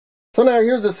So now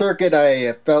here's a circuit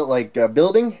I felt like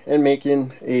building and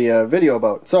making a video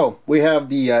about. So we have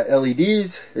the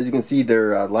LEDs. As you can see,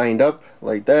 they're lined up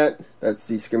like that. That's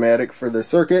the schematic for the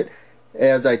circuit.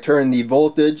 As I turn the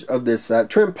voltage of this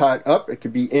trimpot up, it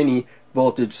could be any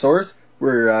voltage source.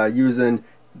 We're using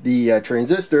the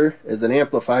transistor as an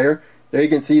amplifier. There you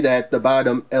can see that the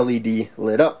bottom LED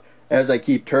lit up. As I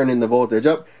keep turning the voltage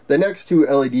up, the next two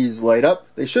LEDs light up.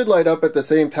 They should light up at the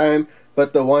same time,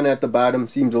 but the one at the bottom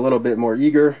seems a little bit more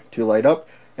eager to light up.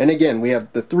 And again, we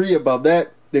have the three above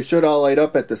that. They should all light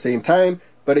up at the same time,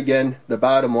 but again, the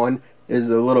bottom one is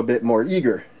a little bit more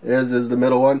eager, as is the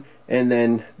middle one, and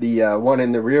then the one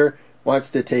in the rear wants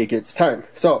to take its time.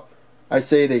 So I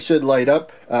say they should light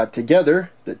up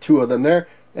together, the two of them there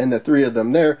and the three of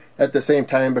them there at the same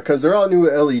time, because they're all new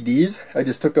LEDs. I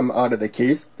just took them out of the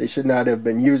case. They should not have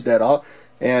been used at all.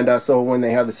 And so when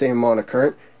they have the same amount of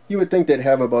current, you would think they'd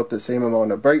have about the same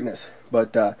amount of brightness,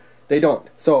 but they don't.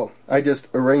 So I just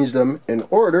arranged them in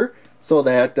order so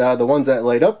that the ones that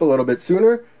light up a little bit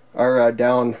sooner are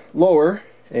down lower,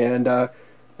 and I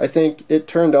think it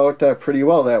turned out pretty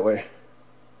well that way.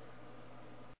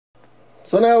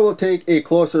 So now we'll take a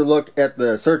closer look at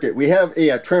the circuit. We have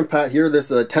a trimpot here.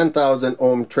 This is a 10,000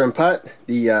 ohm trimpot.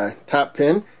 The top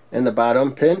pin and the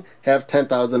bottom pin have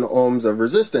 10,000 ohms of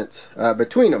resistance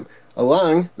between them.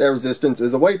 Along that resistance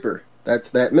is a wiper. That's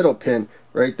that middle pin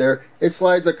right there. It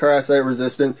slides across that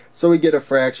resistance, so we get a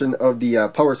fraction of the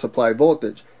power supply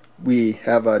voltage. We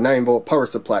have a 9-volt power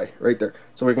supply right there,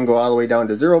 so we can go all the way down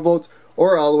to 0 volts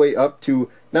or all the way up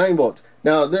to 9 volts.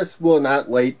 Now this will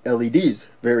not light LEDs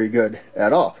very good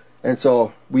at all, and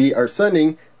so we are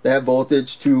sending that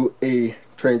voltage to a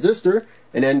transistor,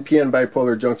 an NPN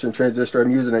bipolar junction transistor. I'm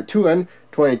using a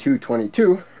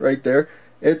 2N2222 right there.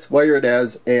 It's wired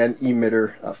as an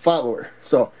emitter follower.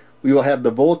 So we will have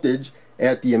the voltage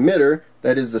at the emitter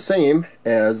that is the same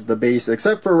as the base,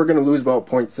 except for we're going to lose about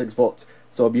 0.6 volts.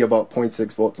 So it'll be about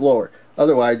 0.6 volts lower.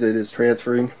 Otherwise it is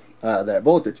transferring that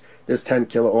voltage. This 10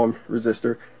 kilo ohm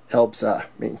resistor helps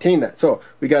maintain that. So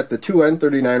we got the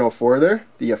 2N3904 there,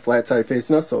 the flat side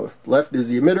facing us. So left is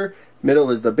the emitter, middle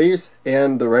is the base,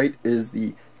 and the right is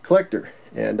the collector.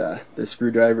 And the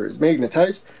screwdriver is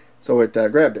magnetized, so it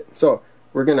grabbed it. So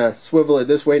we're going to swivel it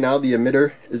this way. Now the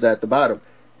emitter is at the bottom.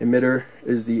 Emitter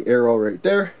is the arrow right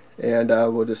there, and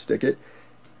we'll just stick it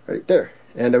right there.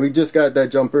 And we just got that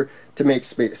jumper to make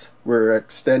space. We're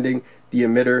extending the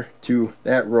emitter to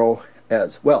that row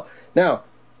as well. Now,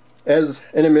 as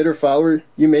an emitter follower,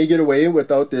 you may get away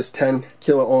without this 10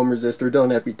 kilo ohm resistor. It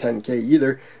doesn't have to be 10K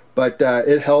either, but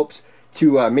it helps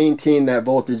to maintain that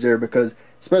voltage there, because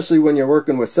especially when you're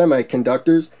working with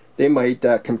semiconductors, they might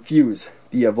confuse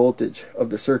the voltage of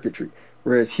the circuitry.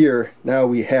 Whereas here, now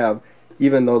we have,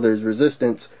 even though there's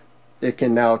resistance, it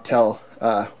can now tell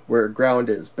where ground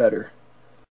is better.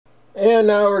 And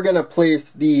now we're going to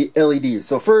place the LEDs.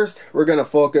 So first, we're going to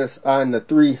focus on the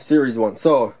 3 series ones.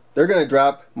 So they're going to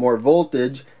drop more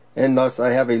voltage, and thus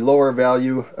I have a lower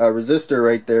value resistor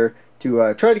right there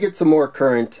to try to get some more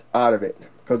current out of it,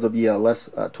 because there'll be a less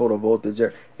total voltage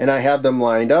there. And I have them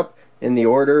lined up in the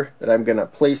order that I'm going to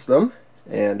place them.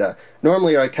 And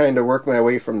normally I kind of work my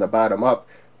way from the bottom up,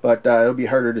 but it'll be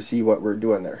harder to see what we're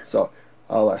doing there. So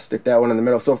I'll stick that one in the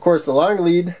middle. So of course the long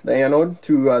lead, the anode,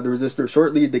 to the resistor,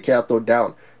 short lead, the cathode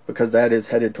down, because that is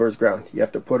headed towards ground. You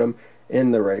have to put them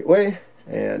in the right way.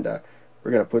 And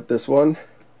we're going to put this one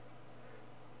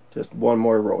just one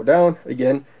more row down.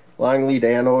 Again, long lead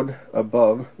anode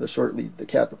above the short lead, the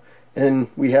cathode. And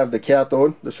we have the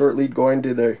cathode, the short lead, going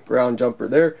to the ground jumper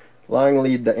there. Long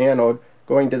lead, the anode,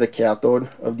 going to the cathode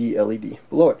of the LED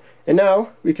below it. And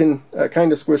now we can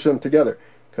kind of squish them together,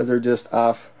 because they're just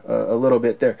off a little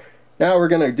bit there. Now we're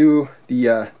going to do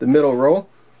the middle row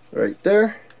right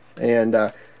there. And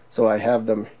so I have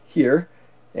them here,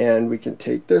 and we can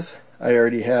take this. I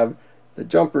already have the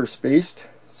jumper spaced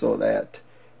so that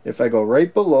if I go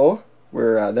right below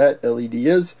where that LED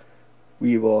is,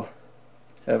 we will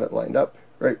have it lined up.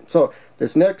 Right. So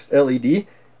this next LED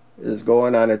is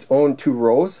going on its own 2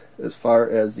 rows as far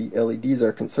as the LEDs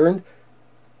are concerned.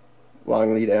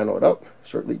 Long lead anode up,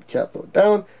 short lead cathode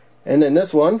down, and then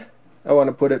this one, I want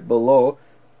to put it below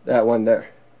that one there.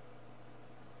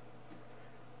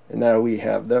 And now we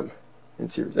have them in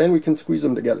series, and we can squeeze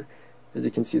them together. As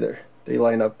you can see there, they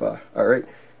line up alright.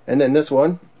 And then this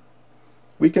one,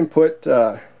 we can put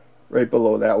right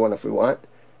below that one if we want.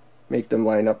 Make them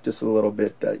line up just a little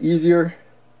bit easier.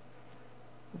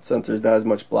 Since there's not as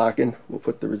much blocking, we'll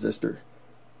put the resistor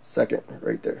second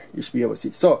right there. You should be able to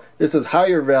see. So this is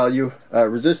higher value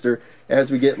resistor as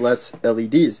we get less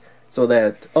LEDs, so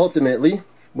that ultimately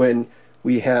when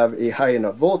we have a high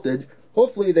enough voltage.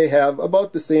 Hopefully they have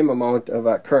about the same amount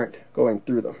of current going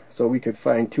through them, so we could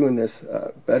fine tune this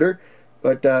better,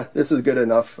 but this is good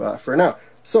enough for now.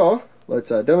 So let's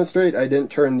demonstrate. I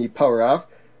didn't turn the power off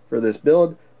for this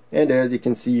build, and as you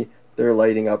can see, they're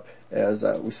lighting up as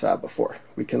we saw before.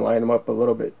 We can line them up a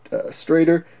little bit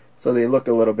straighter so they look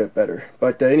a little bit better,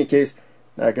 but in any case,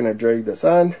 not going to drag this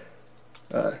on.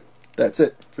 That's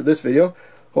it for this video.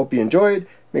 Hope you enjoyed.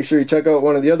 Make sure you check out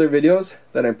one of the other videos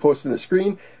that I'm posting on the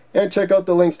screen, and check out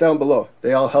the links down below.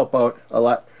 They all help out a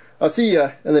lot. I'll see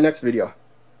you in the next video.